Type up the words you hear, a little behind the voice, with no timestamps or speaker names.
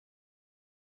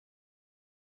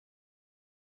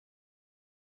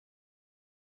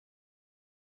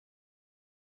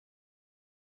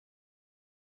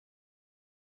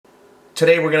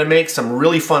Today we're going to make some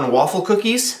really fun waffle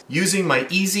cookies using my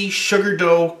easy sugar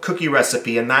dough cookie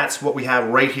recipe, and that's what we have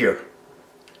right here.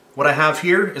 What I have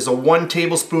here is a 1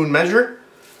 tablespoon measure.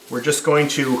 We're just going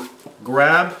to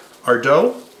grab our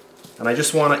dough, and I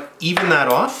just want to even that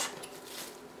off.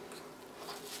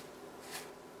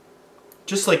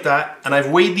 Just like that, and I've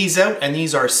weighed these out, and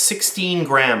these are 16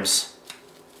 grams.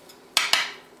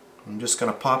 I'm just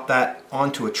going to pop that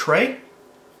onto a tray.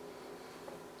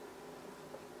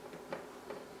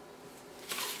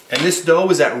 And this dough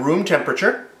is at room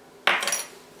temperature.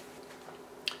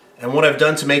 And what I've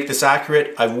done to make this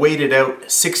accurate, I've weighed it out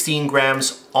 16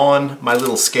 grams on my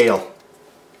little scale.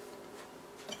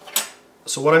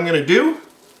 So what I'm going to do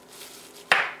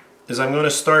is I'm going to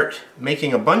start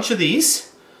making a bunch of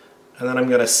these, and then I'm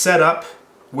going to set up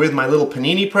with my little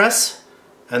panini press,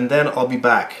 and then I'll be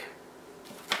back.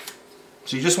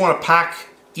 So you just want to pack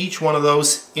each one of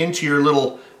those into your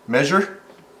little measure,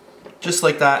 just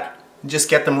like that.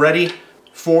 Just get them ready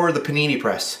for the panini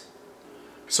press.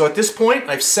 So at this point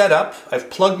I've set up, I've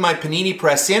plugged my panini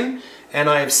press in, and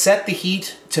I have set the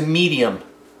heat to medium.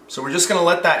 So we're just going to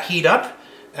let that heat up,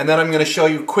 and then I'm going to show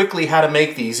you quickly how to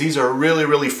make these. These are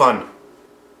really fun.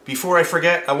 Before I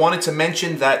forget, I wanted to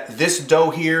mention that this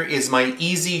dough here is my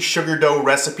easy sugar dough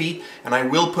recipe, and I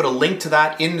will put a link to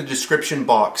that in the description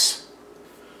box.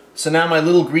 So now my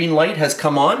little green light has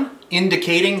come on,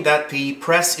 indicating that the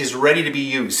press is ready to be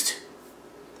used.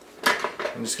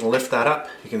 I'm just going to lift that up.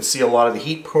 You can see a lot of the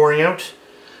heat pouring out.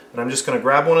 And I'm just going to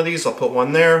grab one of these. I'll put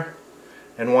one there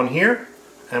and one here.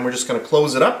 And we're just going to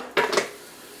close it up.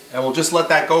 And we'll just let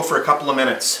that go for a couple of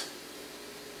minutes.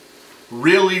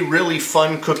 Really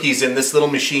fun cookies in this little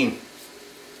machine.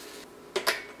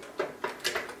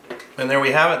 And there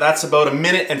we have it. That's about 1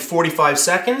 minute and 45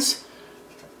 seconds.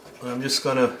 I'm just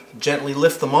going to gently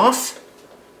lift them off.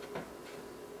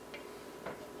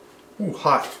 Ooh,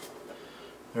 hot.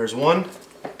 There's one.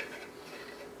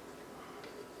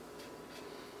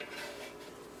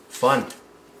 Fun.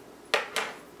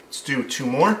 Let's do 2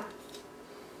 more.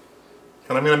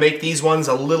 And I'm going to make these ones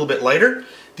a little bit lighter.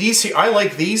 These here, I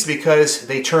like these because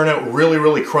they turn out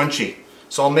really crunchy.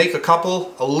 So I'll make a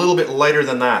couple a little bit lighter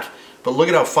than that. But look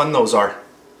at how fun those are.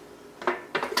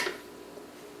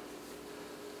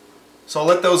 So I'll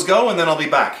let those go, and then I'll be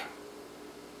back.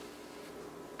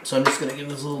 So I'm just going to give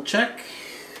this a little check.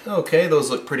 Okay, those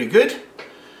look pretty good.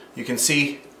 You can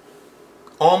see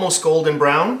almost golden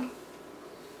brown,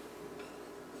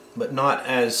 but not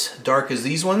as dark as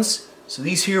these ones. So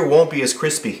these here won't be as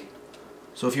crispy.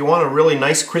 So if you want a really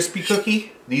nice crispy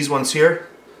cookie, these ones here,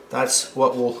 that's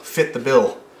what will fit the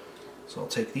bill. So I'll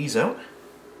take these out.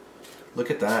 Look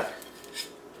at that.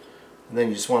 And then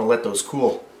you just want to let those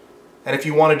cool. And if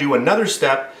you want to do another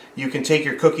step, you can take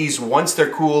your cookies once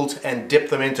they're cooled and dip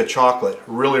them into chocolate.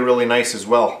 Really nice as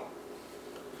well.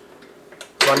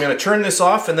 So I'm going to turn this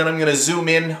off, and then I'm going to zoom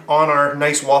in on our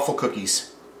nice waffle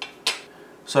cookies.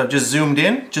 So I've just zoomed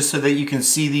in just so that you can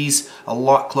see these a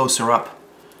lot closer up.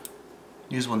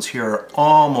 These ones here are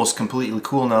almost completely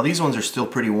cool now. These ones are still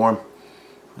pretty warm.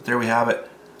 But there we have it.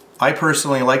 I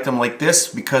personally like them like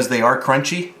this because they are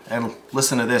crunchy. And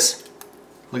listen to this.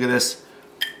 Look at this.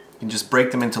 You can just break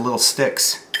them into little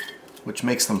sticks, which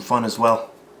makes them fun as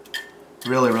well.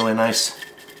 Really nice.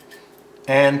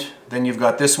 And then you've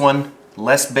got this one,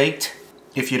 less baked,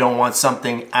 if you don't want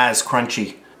something as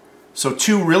crunchy. So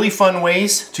 2 really fun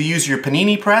ways to use your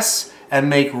panini press and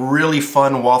make really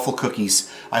fun waffle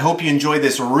cookies. I hope you enjoyed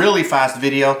this really fast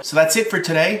video. So that's it for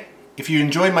today. If you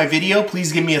enjoyed my video,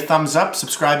 please give me a thumbs up,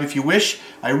 subscribe if you wish.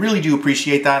 I really do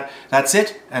appreciate that. That's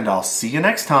it, and I'll see you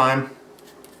next time.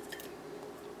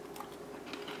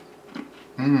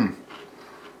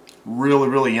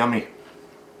 Really yummy.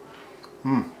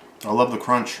 I love the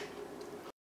crunch.